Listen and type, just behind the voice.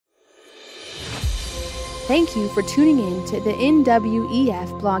Thank you for tuning in to the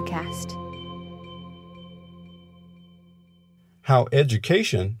NWEF Blogcast. How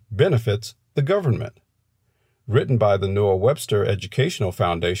Education Benefits the Government. Written by the Noah Webster Educational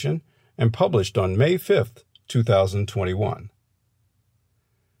Foundation and published on May 5, 2021.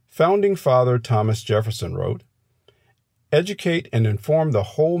 Founding Father Thomas Jefferson wrote, "Educate and inform the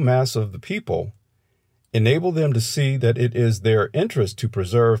whole mass of the people, enable them to see that it is their interest to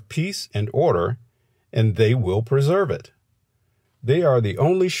preserve peace and order, and they will preserve it. They are the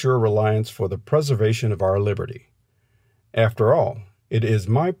only sure reliance for the preservation of our liberty. After all, it is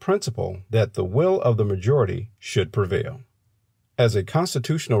my principle that the will of the majority should prevail." As a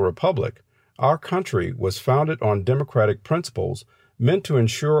constitutional republic, our country was founded on democratic principles meant to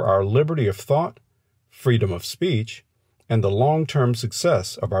ensure our liberty of thought, freedom of speech, and the long-term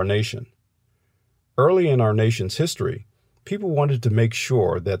success of our nation. Early in our nation's history, people wanted to make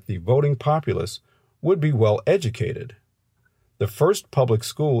sure that the voting populace would be well educated. The first public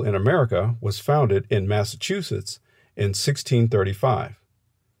school in America was founded in Massachusetts in 1635.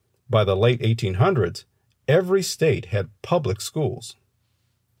 By the late 1800s, every state had public schools.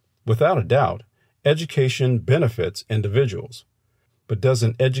 Without a doubt, education benefits individuals. But does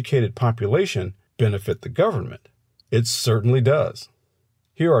an educated population benefit the government? It certainly does.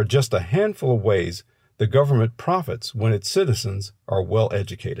 Here are just a handful of ways the government profits when its citizens are well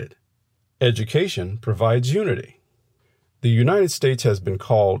educated. Education provides unity. The United States has been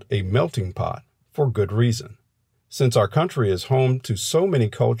called a melting pot for good reason. Since our country is home to so many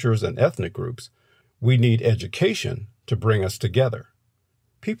cultures and ethnic groups, we need education to bring us together.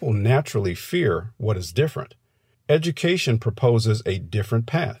 People naturally fear what is different. Education proposes a different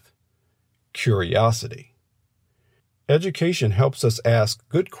path: curiosity. Education helps us ask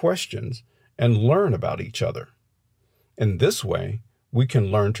good questions and learn about each other. In this way, we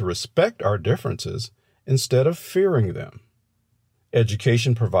can learn to respect our differences instead of fearing them.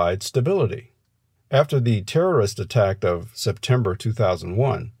 Education provides stability. After the terrorist attack of September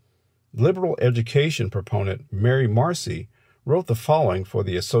 2001, liberal education proponent Mary Marcy wrote the following for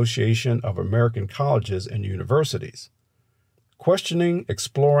the Association of American Colleges and Universities: "Questioning,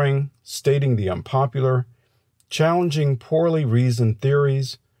 exploring, stating the unpopular, challenging poorly reasoned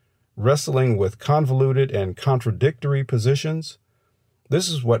theories, wrestling with convoluted and contradictory positions. This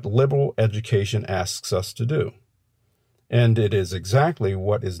is what liberal education asks us to do. And it is exactly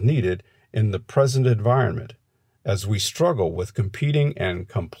what is needed in the present environment as we struggle with competing and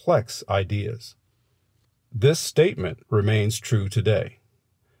complex ideas." This statement remains true today.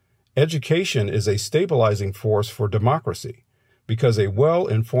 Education is a stabilizing force for democracy because a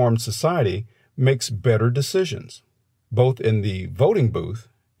well-informed society makes better decisions, both in the voting booth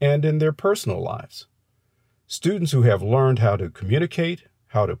and in their personal lives. Students who have learned how to communicate,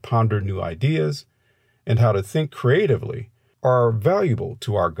 how to ponder new ideas, and how to think creatively are valuable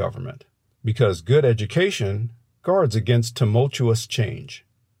to our government because good education guards against tumultuous change.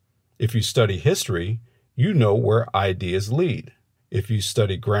 If you study history, you know where ideas lead. If you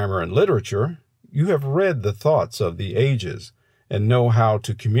study grammar and literature, you have read the thoughts of the ages and know how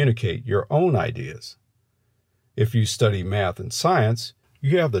to communicate your own ideas. If you study math and science,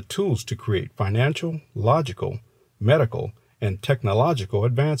 you have the tools to create financial, logical, medical, and technological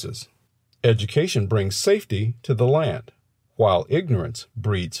advances. Education brings safety to the land, while ignorance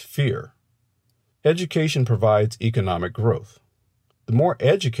breeds fear. Education provides economic growth. The more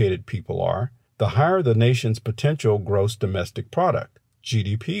educated people are, the higher the nation's potential gross domestic product,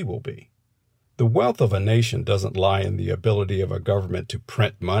 GDP, will be. The wealth of a nation doesn't lie in the ability of a government to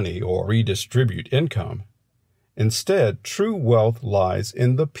print money or redistribute income. Instead, true wealth lies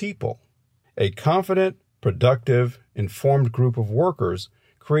in the people. A confident, productive, informed group of workers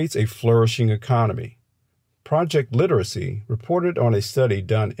creates a flourishing economy. Project Literacy reported on a study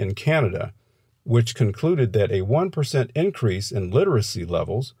done in Canada, which concluded that a 1% increase in literacy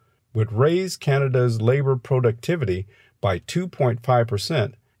levels would raise Canada's labor productivity by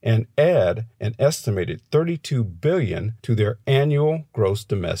 2.5% and add an estimated $32 billion to their annual gross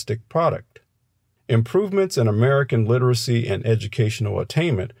domestic product. Improvements in American literacy and educational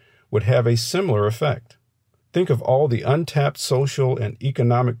attainment would have a similar effect. Think of all the untapped social and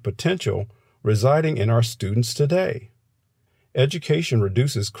economic potential residing in our students today. Education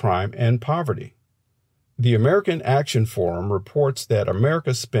reduces crime and poverty. The American Action Forum reports that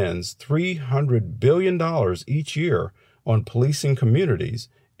America spends $300 billion each year on policing communities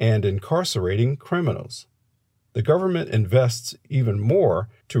and incarcerating criminals. The government invests even more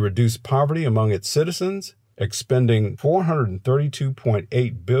to reduce poverty among its citizens, expending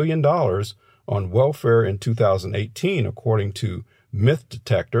 $432.8 billion on welfare in 2018, according to Myth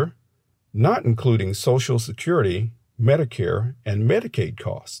Detector, not including Social Security, Medicare, and Medicaid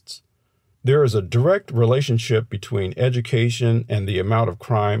costs. There is a direct relationship between education and the amount of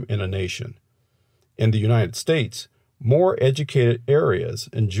crime in a nation. In the United States, more educated areas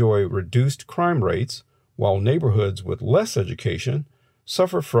enjoy reduced crime rates, while neighborhoods with less education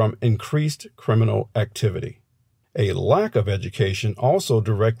suffer from increased criminal activity. A lack of education also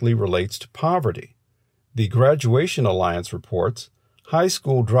directly relates to poverty. The Graduation Alliance reports high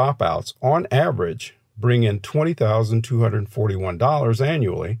school dropouts, on average, bring in $20,241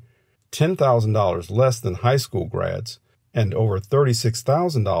 annually, $10,000 less than high school grads, and over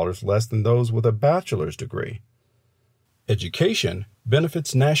 $36,000 less than those with a bachelor's degree. Education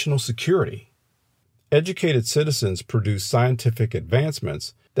benefits national security. Educated citizens produce scientific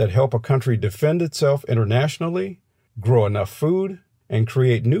advancements that help a country defend itself internationally, grow enough food, and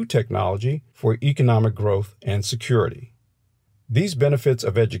create new technology for economic growth and security. These benefits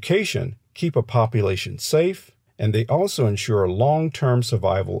of education keep a population safe, and they also ensure long-term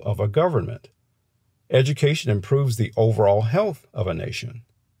survival of a government. Education improves the overall health of a nation.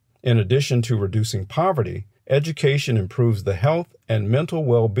 In addition to reducing poverty, education improves the health and mental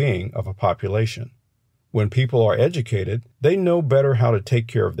well-being of a population. When people are educated, they know better how to take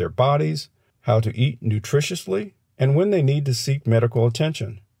care of their bodies, how to eat nutritiously, and when they need to seek medical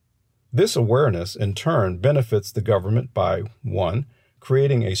attention. This awareness, in turn, benefits the government by 1.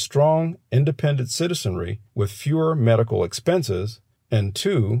 Creating a strong, independent citizenry with fewer medical expenses, and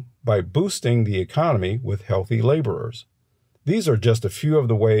 2. By boosting the economy with healthy laborers. These are just a few of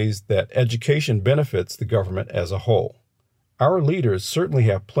the ways that education benefits the government as a whole. Our leaders certainly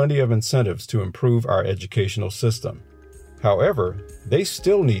have plenty of incentives to improve our educational system. However, they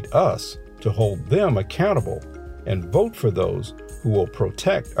still need us to hold them accountable and vote for those who will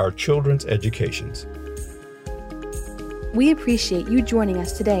protect our children's educations. We appreciate you joining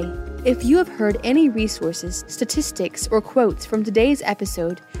us today. If you have heard any resources, statistics, or quotes from today's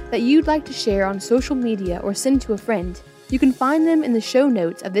episode that you'd like to share on social media or send to a friend, you can find them in the show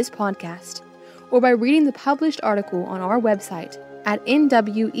notes of this podcast or by reading the published article on our website at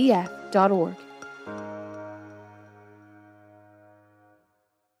nwef.org.